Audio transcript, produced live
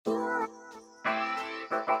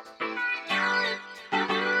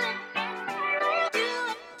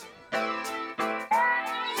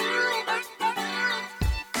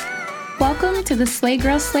Welcome to the Slay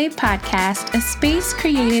Girl Slay podcast, a space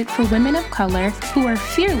created for women of color who are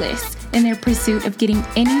fearless in their pursuit of getting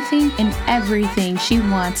anything and everything she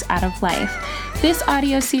wants out of life. This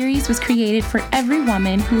audio series was created for every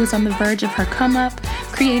woman who is on the verge of her come up,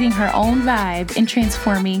 creating her own vibe, and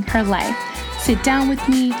transforming her life. Sit down with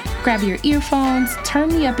me, grab your earphones, turn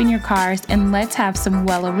me up in your cars, and let's have some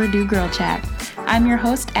well overdue girl chat. I'm your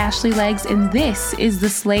host, Ashley Legs, and this is the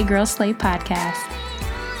Slay Girl Slay podcast.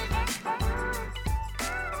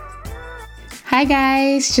 Hi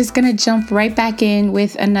guys, just gonna jump right back in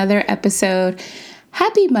with another episode.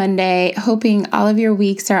 Happy Monday, hoping all of your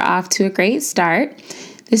weeks are off to a great start.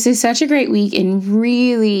 This is such a great week and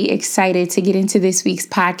really excited to get into this week's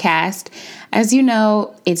podcast. As you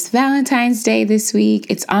know, it's Valentine's Day this week,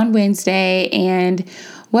 it's on Wednesday, and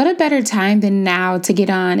what a better time than now to get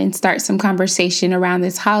on and start some conversation around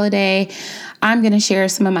this holiday. I'm going to share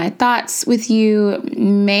some of my thoughts with you,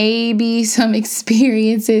 maybe some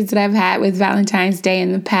experiences that I've had with Valentine's Day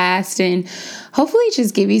in the past, and hopefully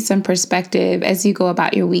just give you some perspective as you go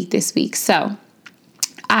about your week this week. So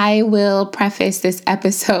I will preface this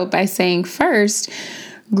episode by saying first,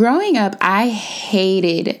 growing up, I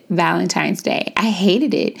hated Valentine's Day. I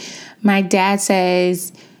hated it. My dad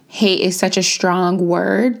says hate is such a strong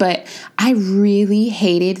word, but I really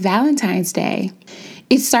hated Valentine's Day.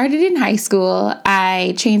 It started in high school.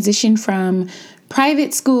 I transitioned from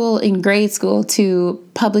private school in grade school to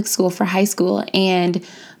public school for high school, and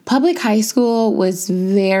public high school was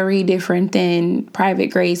very different than private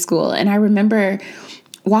grade school. And I remember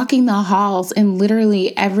walking the halls and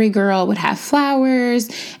literally every girl would have flowers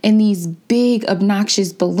and these big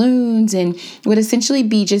obnoxious balloons and would essentially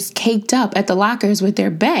be just caked up at the lockers with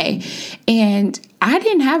their bae. And I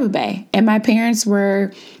didn't have a bae, and my parents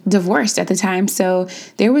were divorced at the time. So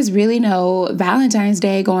there was really no Valentine's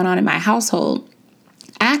Day going on in my household.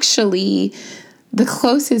 Actually, the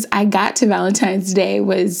closest I got to Valentine's Day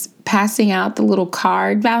was passing out the little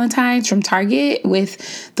card Valentines from Target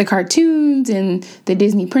with the cartoons and the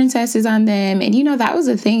Disney princesses on them. And, that was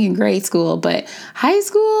a thing in grade school. But high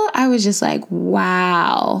school, I was just like,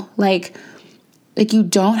 wow, like you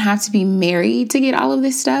don't have to be married to get all of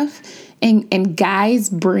this stuff. And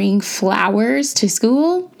guys bring flowers to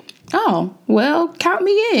school. Oh, well, count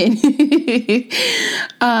me in.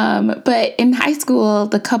 But in high school,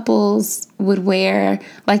 the couples would wear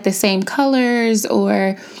like the same colors,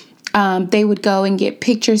 or they would go and get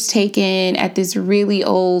pictures taken at this really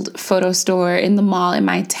old photo store in the mall in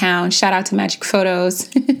my town. Shout out to Magic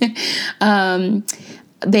Photos.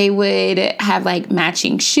 They would have like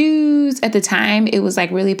matching shoes. At the time, it was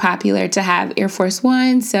like really popular to have Air Force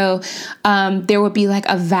One. So there would be like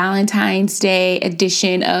a Valentine's Day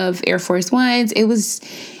edition of Air Force Ones. It was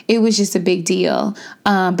just a big deal.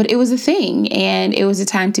 But it was a thing, and it was a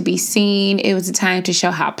time to be seen. It was a time to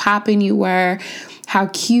show how poppin' you were, how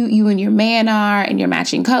cute you and your man are, and your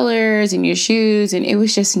matching colors and your shoes. And it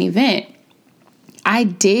was just an event. I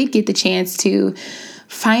did get the chance to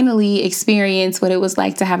finally experience what it was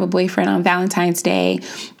like to have a boyfriend on Valentine's Day.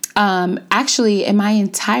 Actually, in my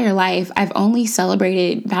entire life, I've only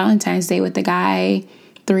celebrated Valentine's Day with a guy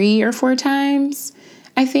 3 or 4 times,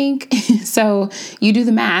 I think. So you do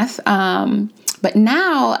the math. But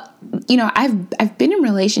now, I've been in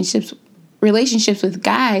relationships with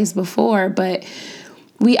guys before, but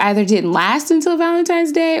we either didn't last until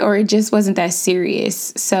Valentine's Day or it just wasn't that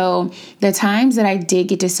serious. So the times that I did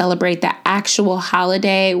get to celebrate the actual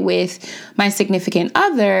holiday with my significant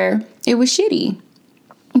other, it was shitty.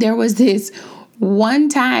 There was this one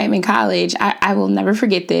time in college, I will never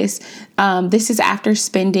forget this. This is after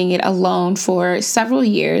spending it alone for several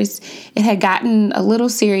years. It had gotten a little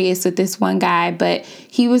serious with this one guy, but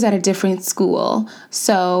he was at a different school.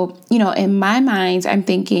 So, in my mind, I'm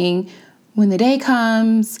thinking, when the day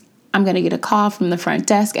comes, I'm going to get a call from the front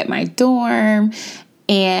desk at my dorm,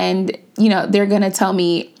 and, they're going to tell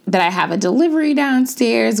me that I have a delivery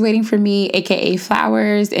downstairs waiting for me, aka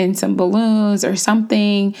flowers and some balloons or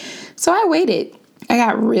something. So I waited. I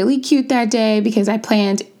got really cute that day because I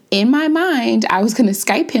planned in my mind I was going to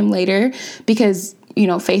Skype him later because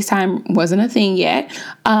FaceTime wasn't a thing yet.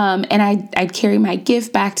 And I'd carry my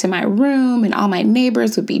gift back to my room and all my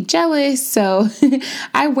neighbors would be jealous. So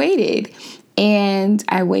I waited and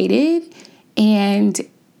I waited and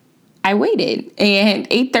I waited, and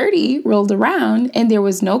 8:30 rolled around and there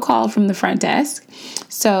was no call from the front desk.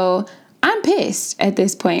 So I'm pissed at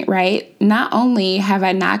this point, right? Not only have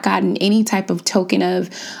I not gotten any type of token of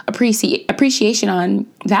appreciation on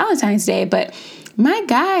Valentine's Day, but my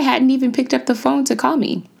guy hadn't even picked up the phone to call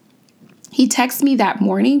me. He texted me that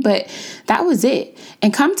morning, but that was it.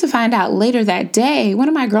 And come to find out later that day, one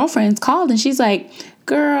of my girlfriends called and she's like,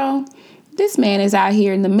 girl, this man is out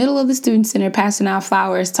here in the middle of the student center passing out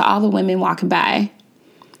flowers to all the women walking by.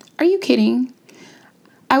 Are you kidding?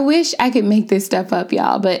 I wish I could make this stuff up,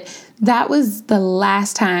 y'all, but that was the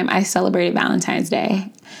last time I celebrated Valentine's Day.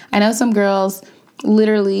 I know some girls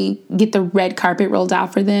literally get the red carpet rolled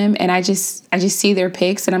out for them, and I just see their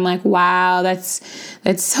pics and I'm like, wow, that's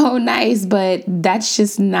so nice, but that's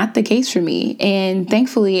just not the case for me. And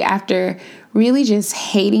thankfully, after really just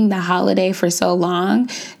hating the holiday for so long,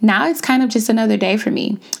 now it's kind of just another day for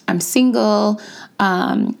me. I'm single,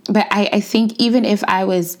 but I think even if I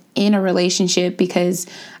was in a relationship, because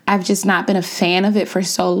I've just not been a fan of it for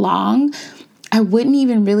so long, I wouldn't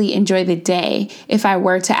even really enjoy the day if I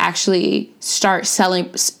were to actually start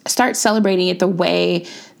celebrating it the way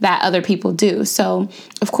that other people do. So,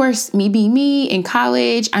 of course, me being me in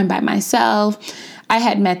college, I'm by myself. I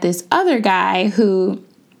had met this other guy who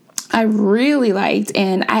I really liked,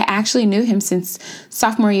 and I actually knew him since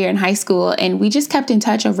sophomore year in high school, and we just kept in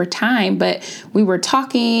touch over time, but we were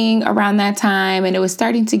talking around that time, and it was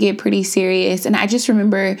starting to get pretty serious, and I just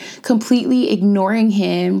remember completely ignoring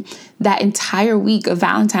him that entire week of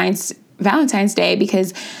Valentine's Day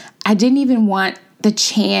because I didn't even want the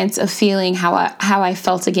chance of feeling how I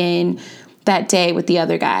felt again that day with the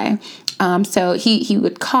other guy. So he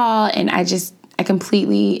would call, and I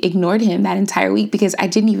completely ignored him that entire week because I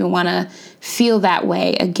didn't even want to feel that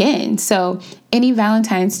way again. So any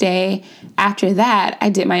Valentine's Day after that, I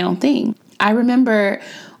did my own thing. I remember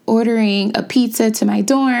ordering a pizza to my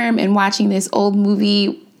dorm and watching this old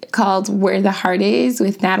movie called Where the Heart Is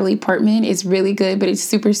with Natalie Portman. It's really good, but it's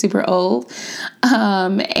super, super old.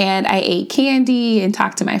 And I ate candy and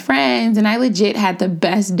talked to my friends, and I legit had the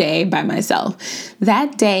best day by myself.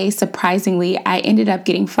 That day, surprisingly, I ended up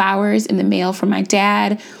getting flowers in the mail from my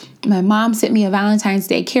dad. My mom sent me a Valentine's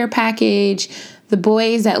Day care package. The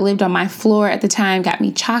boys that lived on my floor at the time got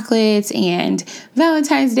me chocolates and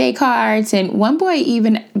Valentine's Day cards. And one boy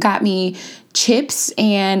even got me chips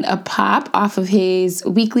and a pop off of his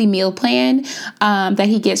weekly meal plan that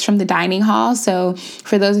he gets from the dining hall. So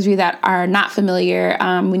for those of you that are not familiar,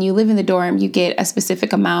 when you live in the dorm, you get a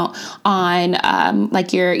specific amount on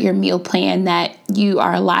like your meal plan that you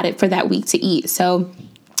are allotted for that week to eat. So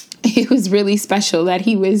it was really special that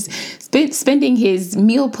he was spending his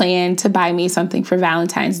meal plan to buy me something for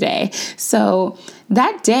Valentine's Day. So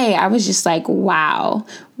that day, I was just like, wow,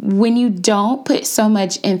 when you don't put so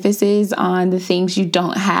much emphasis on the things you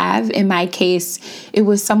don't have, in my case, it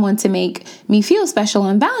was someone to make me feel special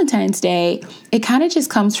on Valentine's Day, it kind of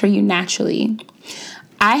just comes for you naturally.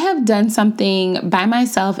 I have done something by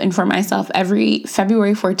myself and for myself every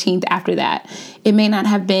February 14th after that. It may not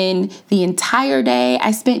have been the entire day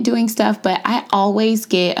I spent doing stuff, but I always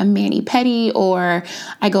get a mani-pedi, or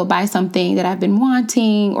I go buy something that I've been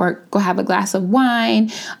wanting, or go have a glass of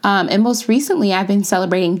wine. And most recently, I've been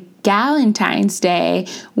celebrating Galentine's Day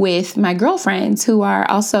with my girlfriends who are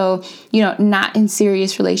also, not in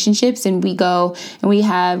serious relationships. And we go and we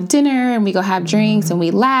have dinner and we go have drinks and we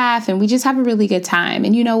laugh and we just have a really good time.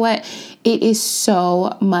 And you know what? It is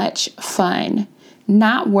so much fun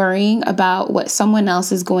not worrying about what someone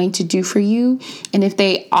else is going to do for you. And if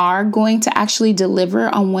they are going to actually deliver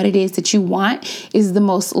on what it is that you want is the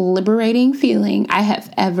most liberating feeling I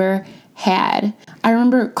have ever had. I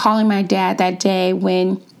remember calling my dad that day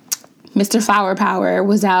when Mr. Flower Power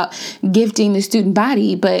was out gifting the student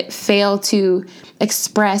body, but failed to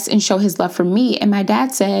express and show his love for me. And my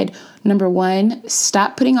dad said, number one,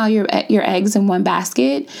 stop putting all your eggs in one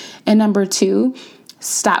basket. And number two,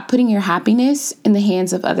 stop putting your happiness in the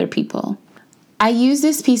hands of other people. I use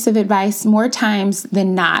this piece of advice more times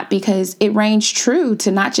than not because it reigns true to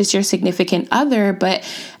not just your significant other, but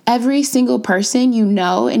every single person you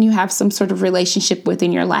know and you have some sort of relationship with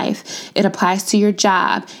in your life. It applies to your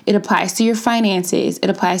job. It applies to your finances. It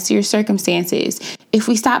applies to your circumstances. If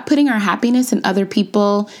we stop putting our happiness in other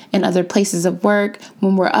people and other places of work,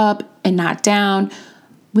 when we're up and not down,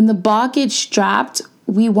 when the ball gets dropped,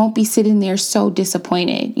 we won't be sitting there so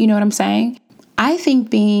disappointed. You know what I'm saying? I think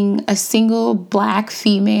being a single Black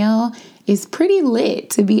female is pretty lit,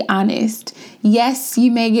 to be honest. Yes, you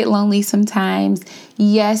may get lonely sometimes.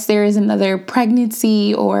 Yes, there is another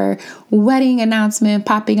pregnancy or wedding announcement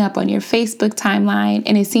popping up on your Facebook timeline,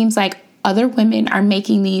 and it seems like other women are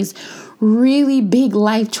making these really big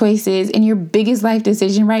life choices, and your biggest life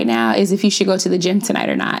decision right now is if you should go to the gym tonight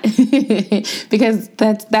or not. Because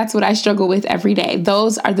that's what I struggle with every day.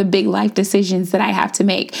 Those are the big life decisions that I have to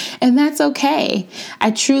make, and that's okay.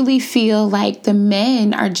 I truly feel like the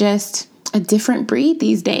men are just a different breed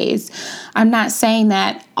these days. I'm not saying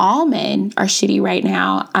that all men are shitty right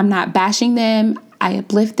now. I'm not bashing them. I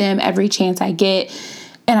uplift them every chance I get.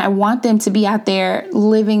 And I want them to be out there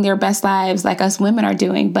living their best lives like us women are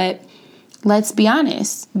doing. But let's be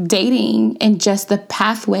honest, dating and just the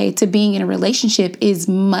pathway to being in a relationship is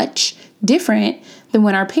much different than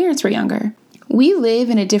when our parents were younger. We live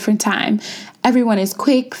in a different time. Everyone is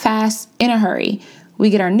quick, fast, in a hurry. We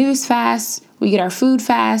get our news fast. We get our food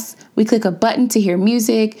fast. We click a button to hear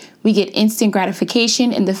music. We get instant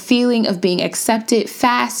gratification and the feeling of being accepted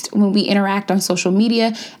fast when we interact on social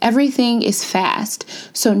media. Everything is fast.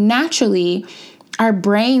 So naturally, our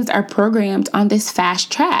brains are programmed on this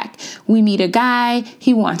fast track. We meet a guy,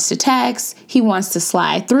 he wants to text, he wants to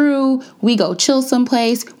slide through, we go chill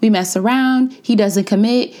someplace, we mess around, he doesn't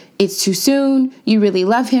commit, it's too soon, you really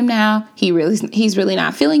love him now, he's really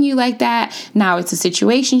not feeling you like that, now it's a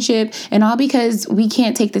situationship, and all because we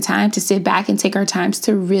can't take the time to sit back and take our times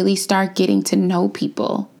to really start getting to know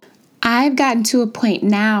people. I've gotten to a point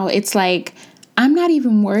now, it's like, I'm not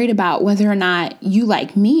even worried about whether or not you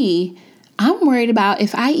like me. I'm worried about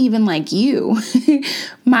if I even like you.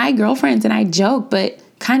 My girlfriends and I joke, but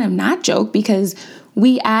kind of not joke because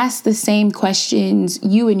we ask the same questions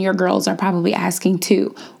you and your girls are probably asking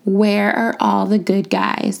too. Where are all the good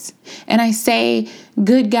guys? And I say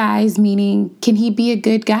good guys meaning, can he be a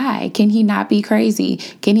good guy? Can he not be crazy?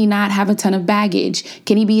 Can he not have a ton of baggage?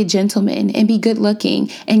 Can he be a gentleman and be good looking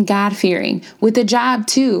and God-fearing with a job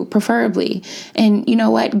too, preferably? And you know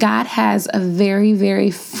what? God has a very,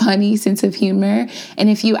 very funny sense of humor. And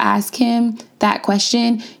if you ask him that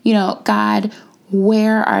question, God,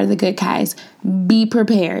 where are the good guys? Be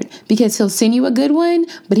prepared because he'll send you a good one,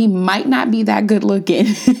 but he might not be that good looking.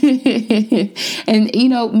 And,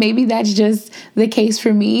 maybe that's just the case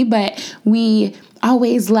for me, but we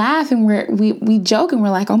always laugh and we joke and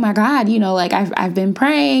we're like, oh my God, I've been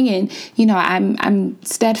praying and, I'm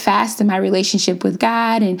steadfast in my relationship with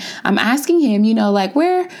God. And I'm asking him,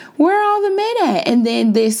 where are all the men at? And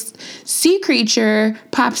then this sea creature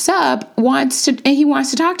pops up, and he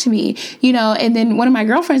wants to talk to me, and then one of my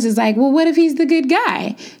girlfriends is like, well, what if he's the good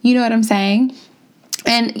guy? You know what I'm saying?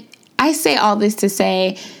 And I say all this to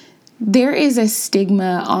say, there is a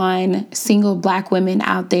stigma on single Black women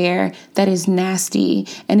out there that is nasty,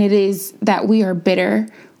 and it is that we are bitter,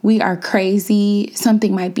 we are crazy,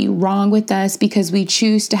 something might be wrong with us because we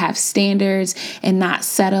choose to have standards and not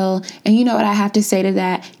settle. And you know what I have to say to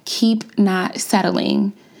that? Keep not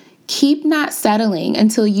settling. Keep not settling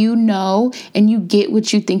until you know and you get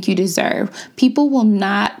what you think you deserve. People will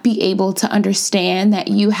not be able to understand that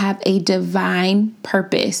you have a divine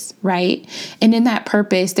purpose, right? And in that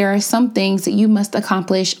purpose, there are some things that you must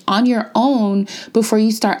accomplish on your own before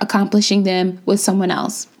you start accomplishing them with someone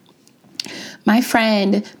else. My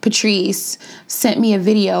friend Patrice sent me a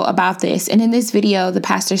video about this. And in this video, the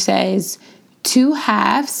pastor says, 2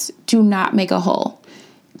 halves do not make a whole.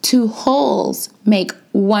 2 wholes make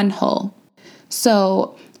 1 whole.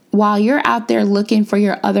 So while you're out there looking for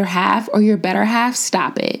your other half or your better half,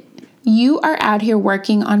 stop it. You are out here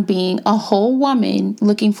working on being a whole woman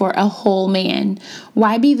looking for a whole man.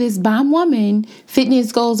 Why be this bomb woman?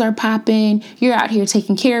 Fitness goals are popping. You're out here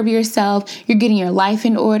taking care of yourself. You're getting your life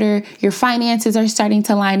in order. Your finances are starting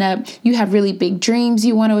to line up. You have really big dreams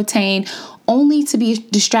you want to attain, only to be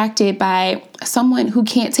distracted by someone who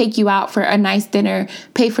can't take you out for a nice dinner,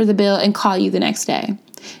 pay for the bill, and call you the next day.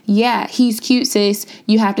 Yeah, he's cute, sis.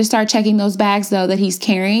 You have to start checking those bags, though, that he's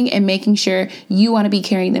carrying and making sure you want to be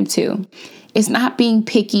carrying them, too. It's not being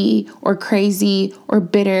picky or crazy or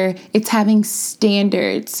bitter. It's having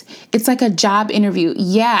standards. It's like a job interview.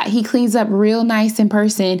 Yeah, he cleans up real nice in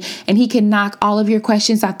person and he can knock all of your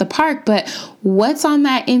questions out the park. But what's on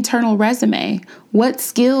that internal resume? What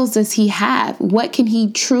skills does he have? What can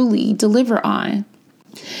he truly deliver on?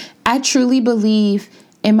 I truly believe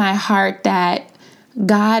in my heart that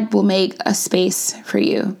God will make a space for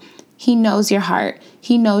you. He knows your heart.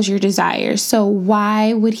 He knows your desires. So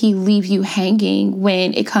why would he leave you hanging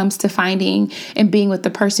when it comes to finding and being with the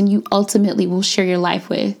person you ultimately will share your life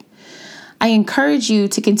with? I encourage you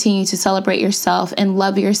to continue to celebrate yourself and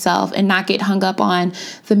love yourself and not get hung up on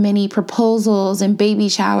the many proposals and baby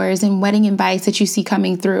showers and wedding invites that you see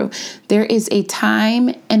coming through. There is a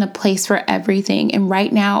time and a place for everything, and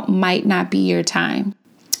right now might not be your time.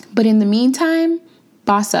 But in the meantime,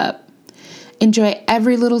 boss up. Enjoy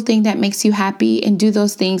every little thing that makes you happy and do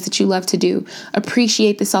those things that you love to do.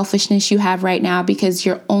 Appreciate the selfishness you have right now because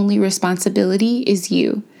your only responsibility is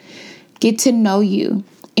you. Get to know you.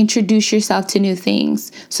 Introduce yourself to new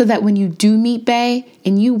things so that when you do meet bae,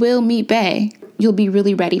 and you will meet bae, you'll be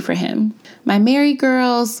really ready for him. My married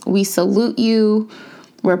girls, we salute you.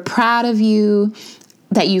 We're proud of you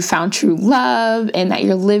that you found true love and that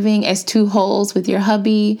you're living as two wholes with your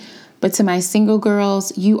hubby. But to my single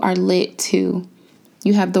girls, you are lit too.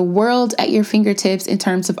 You have the world at your fingertips in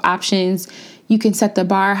terms of options. You can set the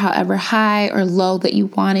bar however high or low that you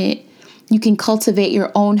want it. You can cultivate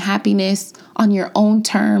your own happiness on your own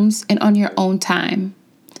terms and on your own time.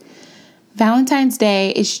 Valentine's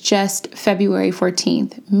Day is just February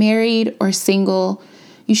 14th. Married or single,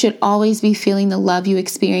 you should always be feeling the love you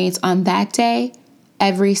experience on that day,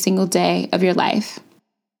 every single day of your life.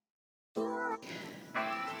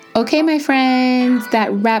 Okay, my friends,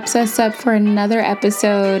 that wraps us up for another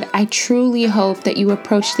episode. I truly hope that you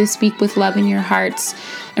approach this week with love in your hearts,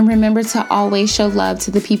 and remember to always show love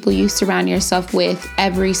to the people you surround yourself with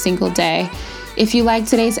every single day. If you liked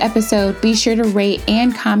today's episode, be sure to rate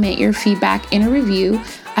and comment your feedback in a review.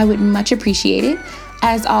 I would much appreciate it.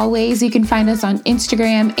 As always, you can find us on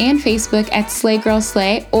Instagram and Facebook at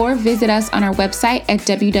SlayGirlSlay, or visit us on our website at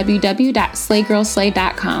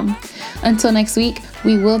www.slaygirlslay.com. Until next week,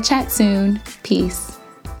 we will chat soon. Peace.